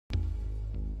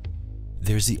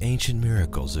There's the ancient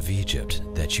miracles of Egypt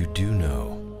that you do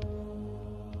know,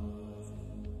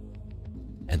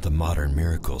 and the modern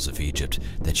miracles of Egypt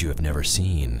that you have never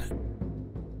seen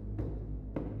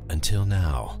until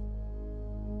now.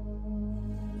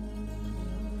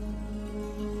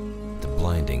 The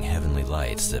blinding heavenly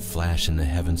lights that flash in the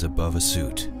heavens above a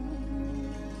suit,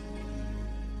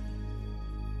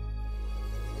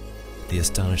 the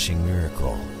astonishing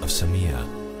miracle of Samia,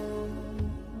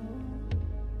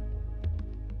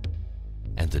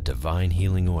 and the divine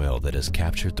healing oil that has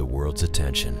captured the world's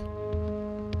attention.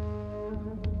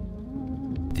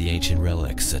 The ancient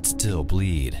relics that still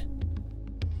bleed.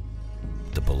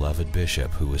 The beloved bishop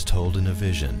who was told in a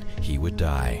vision he would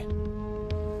die.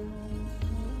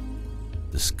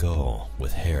 The skull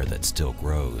with hair that still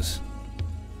grows.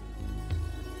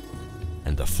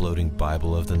 And the floating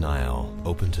Bible of the Nile,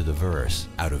 open to the verse,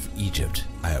 "Out of Egypt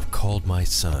I have called my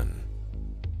son."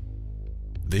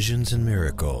 Visions and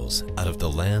Miracles Out of the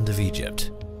Land of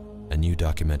Egypt, a new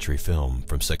documentary film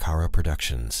from Sakara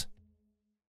Productions.